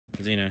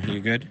Xena, you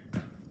good?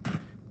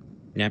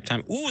 Nap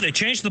time. Ooh, they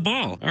changed the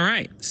ball. All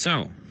right,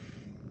 so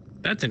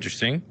that's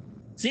interesting.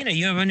 Xena,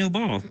 you have a new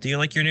ball. Do you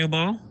like your new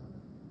ball?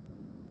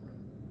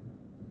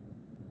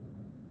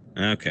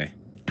 Okay.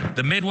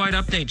 The mid-wipe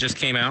update just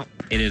came out.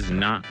 It is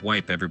not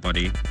wipe,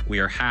 everybody. We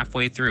are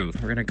halfway through.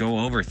 We're gonna go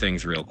over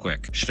things real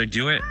quick. Should I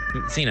do it?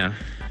 Xena,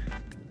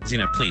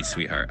 please,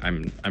 sweetheart.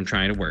 I'm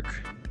trying to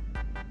work.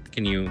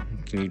 Can you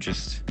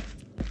just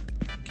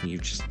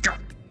go?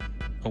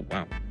 Oh,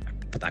 wow.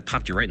 I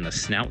popped you right in the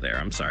snout there.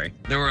 I'm sorry.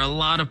 There were a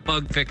lot of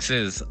bug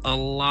fixes, a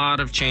lot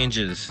of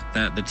changes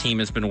that the team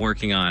has been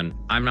working on.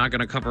 I'm not going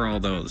to cover all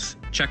those.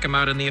 Check them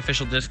out in the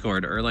official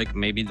Discord, or like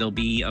maybe they'll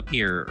be up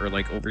here or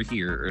like over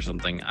here or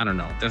something. I don't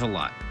know. There's a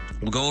lot.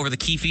 We'll go over the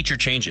key feature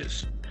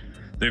changes.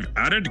 They've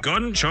added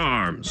gun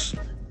charms.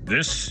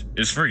 This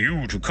is for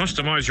you to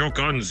customize your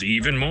guns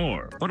even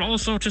more, but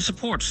also to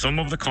support some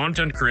of the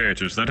content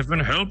creators that have been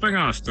helping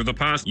us through the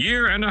past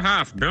year and a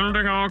half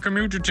building our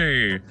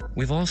community.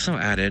 We've also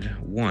added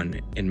one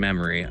in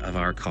memory of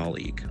our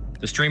colleague.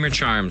 The streamer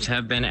charms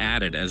have been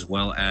added, as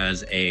well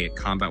as a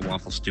Combat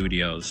Waffle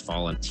Studios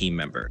fallen team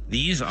member.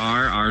 These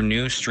are our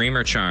new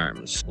streamer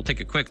charms. We'll take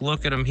a quick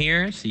look at them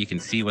here so you can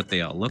see what they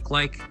all look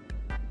like.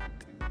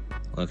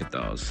 Look at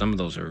those. Some of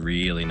those are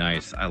really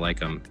nice. I like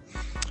them.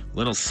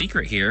 Little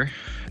secret here,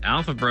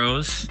 Alpha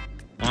Bros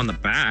on the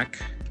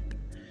back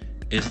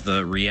is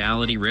the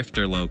Reality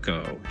Rifter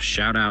logo.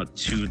 Shout out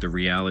to the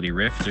Reality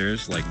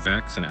Rifters like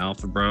Vex and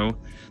Alpha Bro.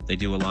 They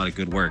do a lot of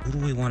good work. Who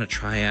do we want to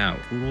try out?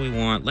 Who do we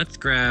want? Let's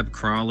grab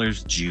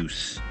Crawler's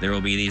Juice. There will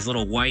be these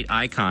little white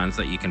icons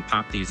that you can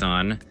pop these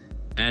on.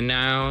 And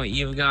now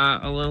you've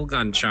got a little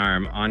gun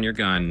charm on your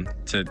gun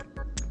to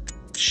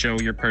show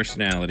your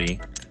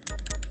personality.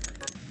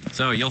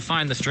 So you'll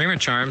find the streamer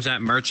charms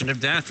at Merchant of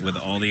Death with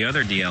all the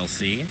other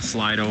DLC.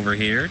 Slide over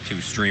here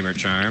to streamer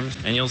charms,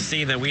 and you'll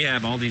see that we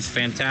have all these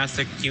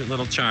fantastic, cute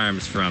little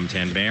charms from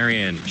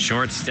Tanbarian,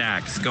 Short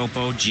Stack, Scope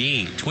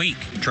OG, Tweak,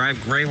 Tribe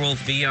Grey Wolf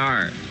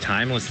VR,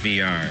 Timeless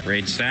VR,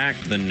 Rage Stack,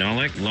 The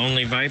Nullic,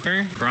 Lonely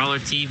Viper, Crawler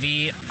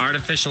TV,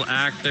 Artificial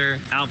Actor,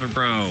 Alpha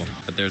Bro.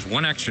 But there's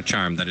one extra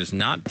charm that is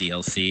not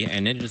DLC,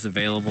 and it is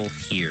available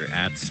here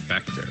at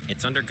Spectre.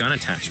 It's under gun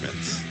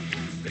attachments.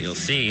 You'll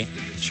see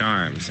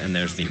charms, and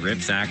there's the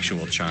Rips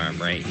Actual charm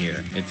right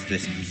here. It's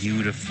this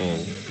beautiful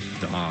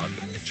dog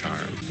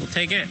charm. We'll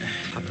take it,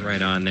 pop it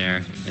right on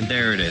there, and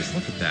there it is.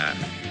 Look at that.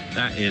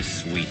 That is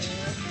sweet.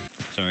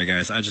 Sorry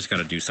guys, I just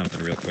gotta do something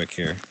real quick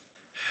here.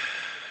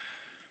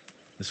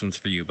 This one's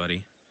for you,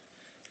 buddy.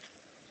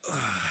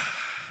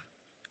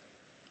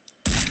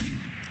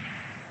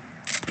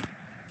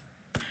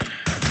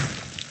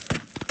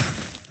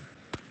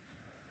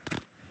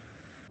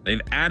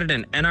 They've added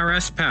an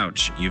NRS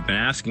pouch. You've been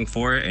asking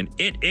for it, and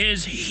it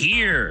is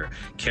here.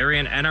 Carry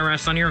an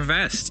NRS on your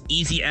vest.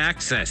 Easy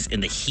access in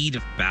the heat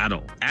of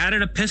battle.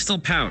 Added a pistol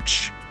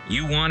pouch.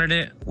 You wanted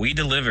it, we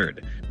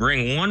delivered.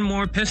 Bring one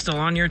more pistol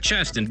on your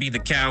chest and be the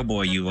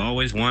cowboy you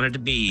always wanted to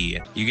be.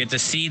 You get to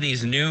see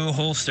these new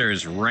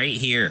holsters right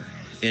here.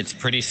 It's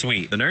pretty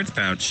sweet. The Nerds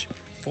pouch,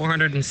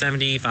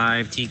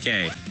 475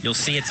 TK. You'll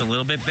see it's a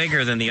little bit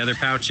bigger than the other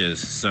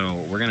pouches,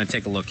 so we're gonna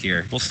take a look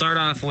here. We'll start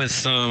off with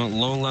some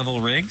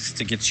low-level rigs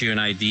to get you an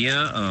idea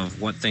of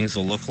what things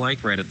will look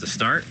like right at the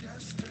start.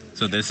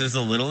 So this is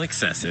a little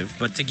excessive,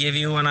 but to give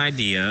you an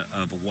idea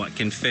of what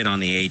can fit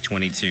on the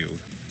A22.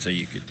 So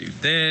you could do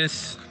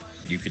this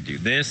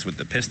with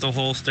the pistol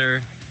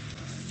holster.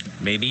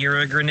 Maybe you're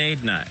a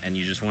grenade nut and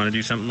you just want to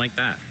do something like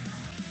that.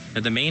 Now,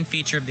 the main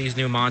feature of these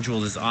new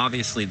modules is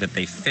obviously that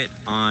they fit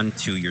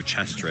onto your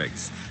chest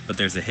rigs, but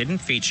there's a hidden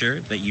feature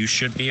that you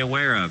should be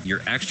aware of,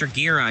 your extra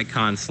gear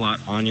icon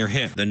slot on your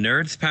hip. The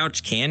Nerds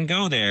pouch can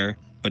go there,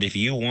 but if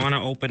you want to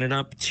open it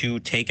up to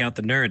take out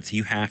the Nerds,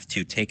 you have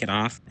to take it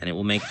off and it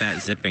will make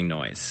that zipping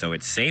noise. So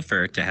it's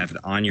safer to have it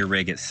on your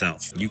rig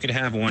itself. You could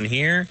have one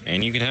here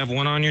and you could have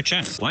one on your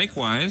chest.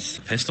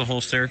 Likewise, pistol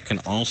holster can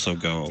also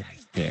go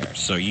there.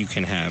 So you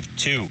can have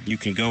two. You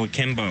can go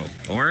akimbo,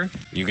 or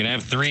you can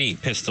have 3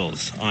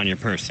 pistols on your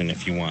person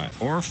if you want,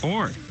 or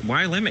 4.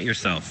 Why limit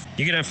yourself?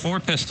 You could have 4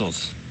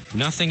 pistols.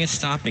 Nothing is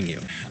stopping you.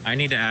 I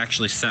need to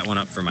actually set one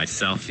up for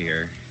myself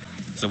here.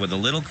 So with a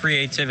little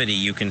creativity,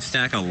 you can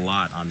stack a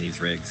lot on these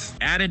rigs.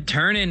 Added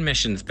turn-in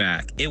missions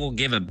back. It will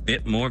give a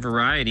bit more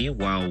variety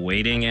while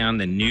waiting on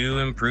the new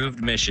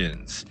improved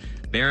missions.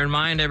 Bear in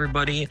mind,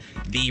 everybody,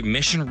 the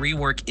mission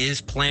rework is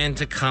planned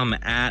to come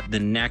at the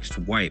next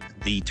wipe.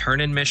 The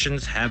turn-in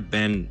missions have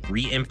been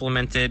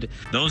re-implemented.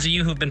 Those of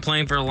you who've been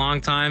playing for a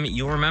long time,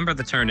 you'll remember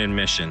the turn-in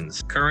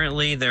missions.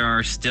 Currently, there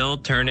are still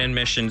turn-in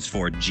missions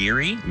for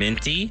Jiri,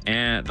 Minty,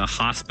 and the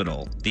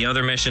hospital. The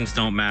other missions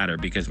don't matter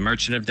because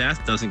Merchant of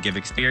Death doesn't give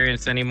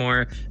experience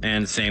anymore,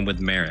 and same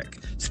with Merrick.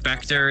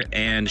 Spectre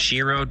and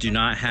Shiro do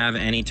not have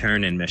any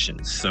turn-in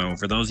missions. So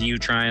for those of you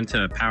trying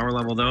to power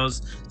level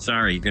those,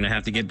 sorry, you're gonna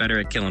have to get better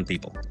started killing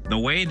people. The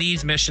way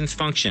these missions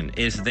function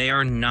is they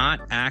are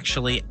not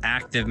actually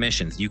active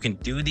missions. You can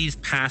do these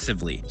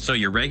passively. So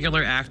your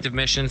regular active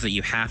missions that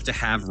you have to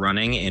have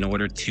running in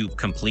order to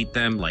complete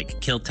them,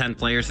 like kill 10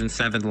 players in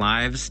 7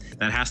 lives,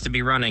 that has to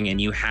be running, and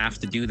you have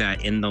to do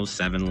that in those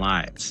 7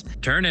 lives.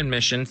 Turn-in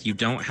missions, you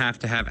don't have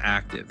to have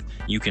active.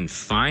 You can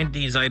find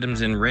these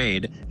items in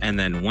raid, and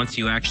then once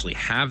you actually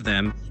have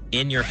them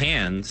in your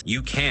hands,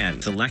 you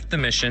can select the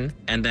mission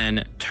and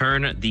then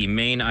turn the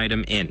main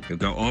item in. You'll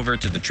go over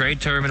to the trade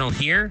terminal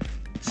here,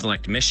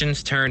 select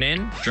missions, turn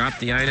in, drop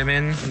the item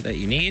in that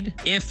you need.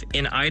 If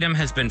an item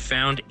has been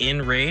found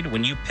in raid,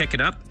 when you pick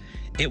it up,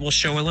 it will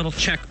show a little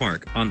check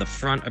mark on the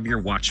front of your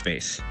watch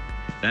face.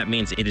 That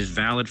means it is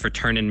valid for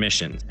turn-in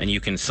missions. And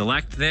you can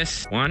select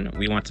this one.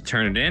 We want to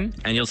turn it in,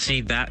 and you'll see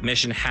that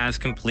mission has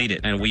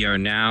completed. And we are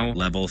now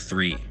level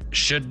 3.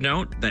 Should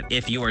note that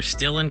if you are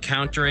still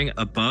encountering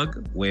a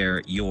bug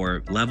where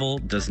your level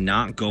does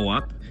not go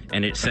up,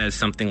 and it says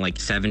something like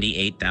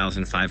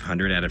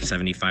 78,500 out of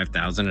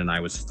 75,000 and I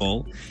was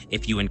full.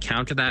 If you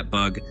encounter that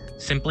bug,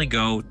 simply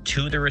go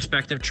to the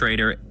respective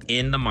trader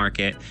in the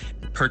market,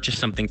 purchase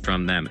something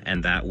from them,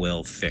 and that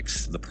will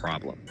fix the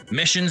problem.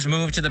 Missions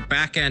move to the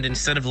back end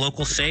instead of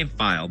local save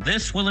file.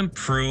 This will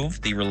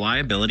improve the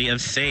reliability of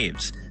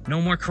saves.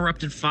 No more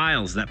corrupted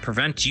files that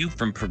prevent you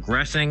from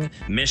progressing.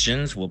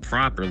 Missions will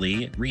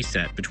properly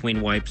reset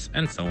between wipes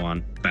and so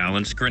on.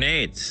 Balanced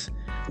grenades.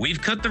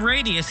 We've cut the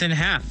radius in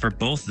half for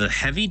both the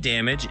heavy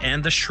damage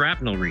and the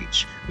shrapnel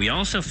reach. We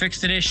also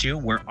fixed an issue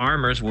where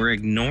armors were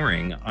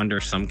ignoring under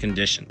some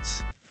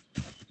conditions.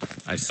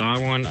 I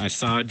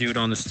saw a dude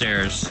on the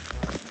stairs,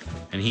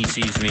 and he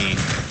sees me.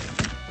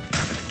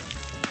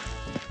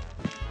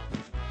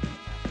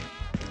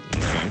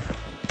 Okay.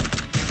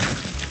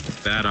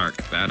 Bad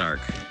arc.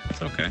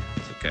 It's okay.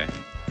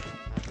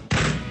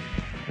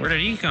 Where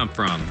did he come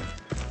from?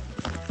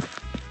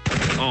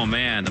 Oh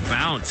man, the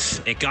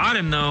bounce. It got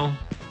him though.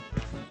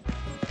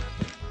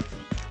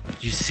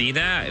 Did you see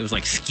that? It was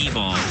like skee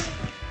ball.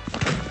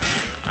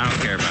 I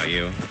don't care about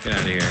you. Get out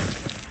of here.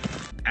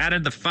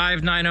 Added the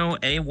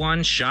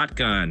 590A1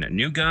 shotgun.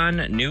 New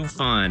gun, new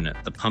fun.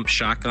 The pump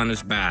shotgun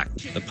is back.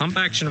 The pump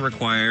action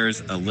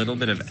requires a little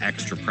bit of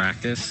extra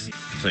practice.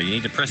 So you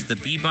need to press the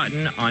B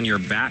button on your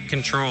back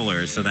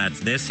controller. So that's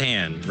this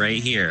hand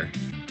right here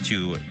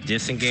to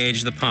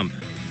disengage the pump.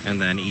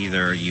 And then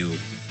either you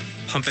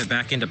pump it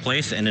back into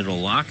place and it'll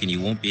lock and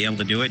you won't be able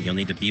to do it. You'll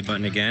need the B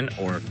button again,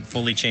 or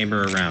fully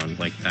chamber around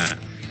like that.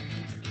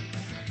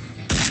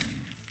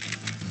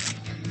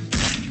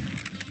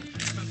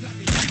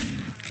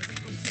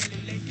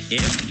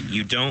 If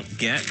you don't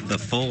get the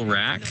full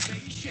rack,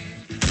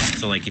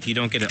 so like if you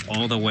don't get it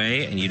all the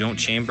way and you don't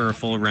chamber a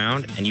full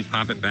round and you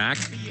pop it back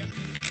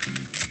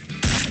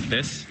like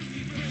this,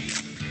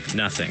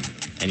 nothing,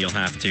 and you'll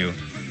have to.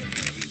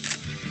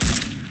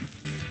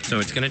 So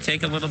it's going to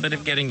take a little bit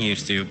of getting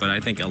used to, but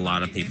I think a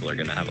lot of people are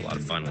going to have a lot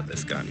of fun with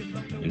this gun.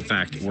 In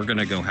fact, we're going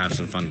to go have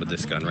some fun with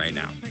this gun right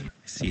now. I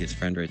see his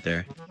friend right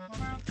there.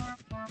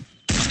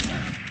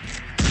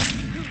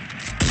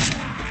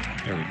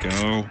 There we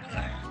go.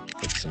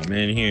 Put some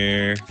in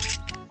here.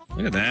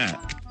 Look at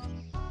that.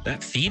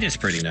 That feed is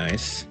pretty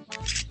nice.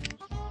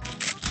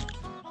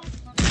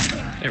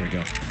 There we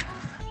go.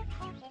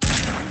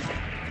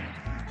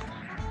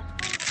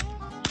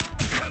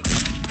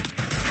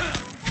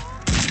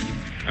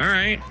 All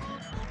right,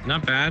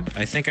 not bad.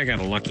 I think I got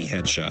a lucky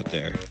headshot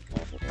there.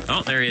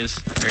 Oh, there he is.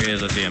 There he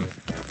is. I see him.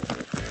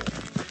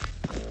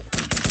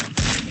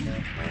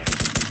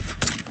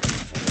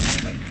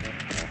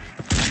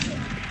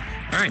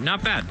 All right,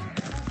 not bad.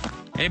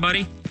 Hey,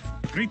 buddy.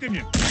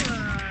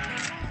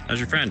 How's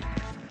your friend?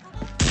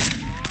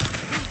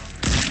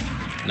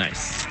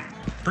 Nice.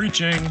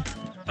 Preaching.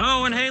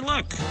 Oh, and hey,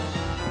 look.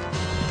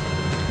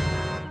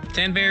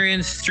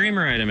 Tanvarian's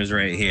streamer item is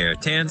right here.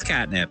 Tan's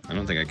catnip. I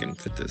don't think I can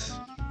fit this.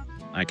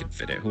 I can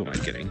fit it. Who am I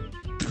kidding?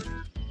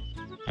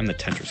 I'm the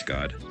Tetris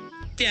god.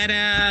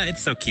 Ta-da!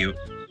 It's so cute.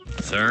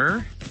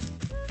 Sir?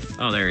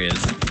 Oh, there he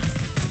is.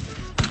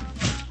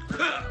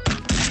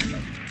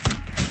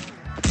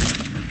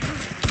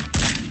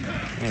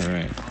 All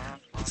right.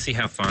 Let's see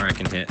how far I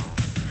can hit.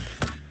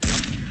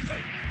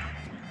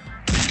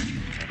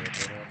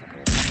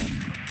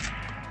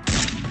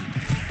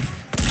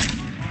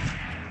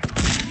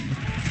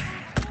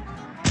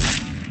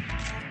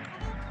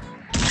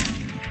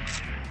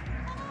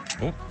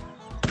 Oh,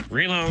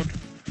 reload.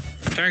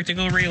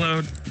 Tactical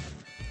reload.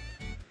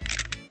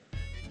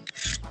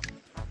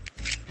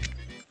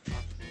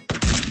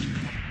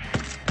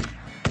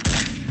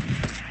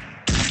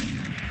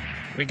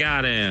 We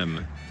got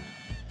him.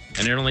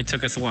 And it only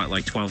took us, what,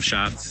 like 12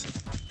 shots?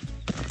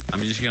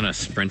 I'm just gonna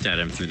sprint at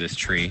him through this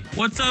tree.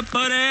 What's up,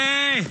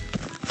 buddy?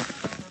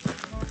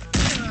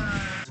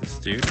 This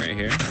dude right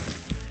here.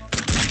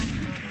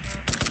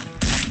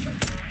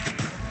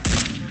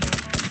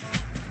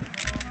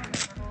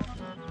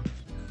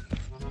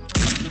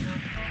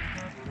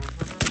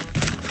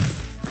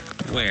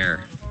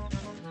 Where?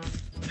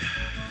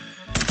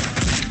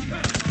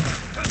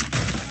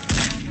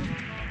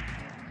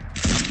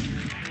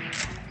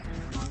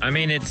 I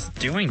mean, it's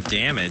doing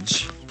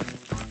damage.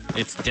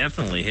 It's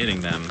definitely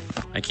hitting them.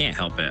 I can't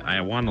help it.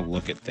 I want to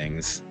look at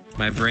things.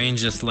 My brain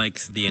just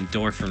likes the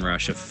endorphin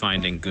rush of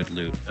finding good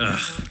loot.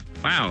 Ugh.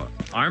 Wow,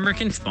 armor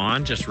can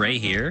spawn just right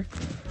here.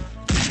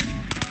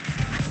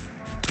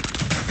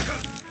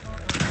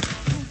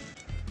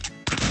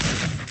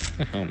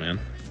 Oh, man.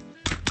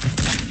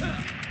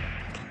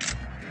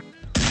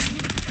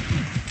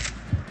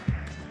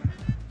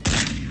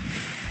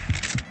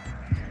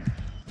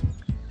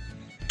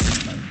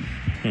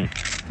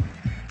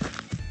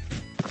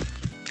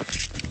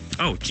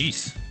 Oh,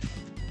 jeez.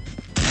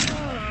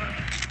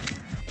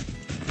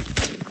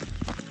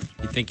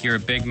 You think you're a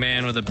big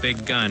man with a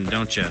big gun,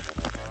 don't you?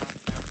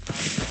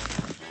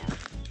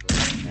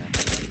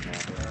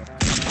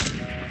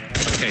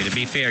 Okay, to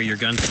be fair, your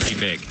gun's pretty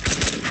big.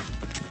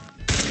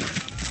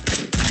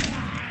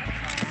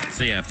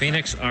 So yeah,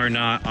 Phoenix are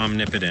not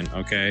omnipotent,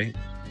 okay?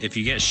 If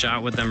you get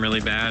shot with them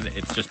really bad,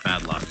 it's just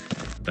bad luck.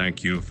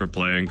 Thank you for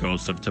playing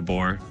Ghosts of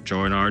Tabor.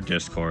 Join our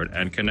Discord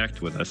and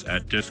connect with us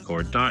at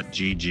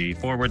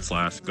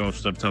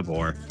discord.gg/Ghosts of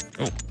Tabor.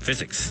 Oh,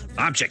 physics.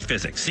 Object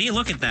physics. See,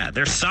 look at that.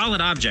 They're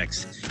solid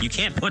objects. You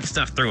can't put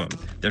stuff through them.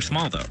 They're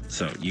small though,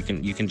 so you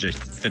can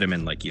just fit them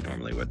in like you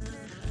normally would.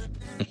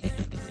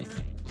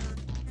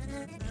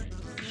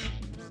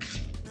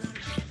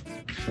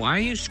 Why are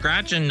you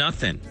scratching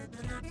nothing?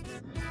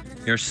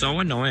 You're so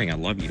annoying. I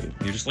love you.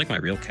 You're just like my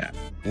real cat.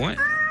 What?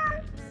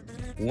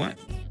 What?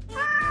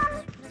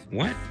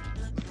 What?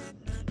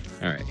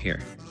 All right, here.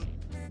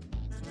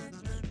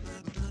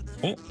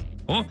 Oh,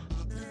 oh!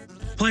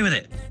 Play with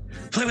it.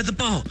 Play with the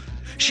ball.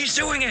 She's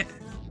doing it.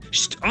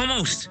 She's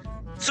almost.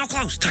 So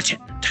close. Touch it.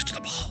 Touch the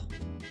ball.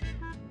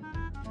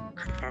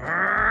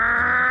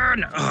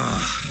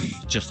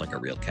 Ugh. Just like a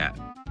real cat.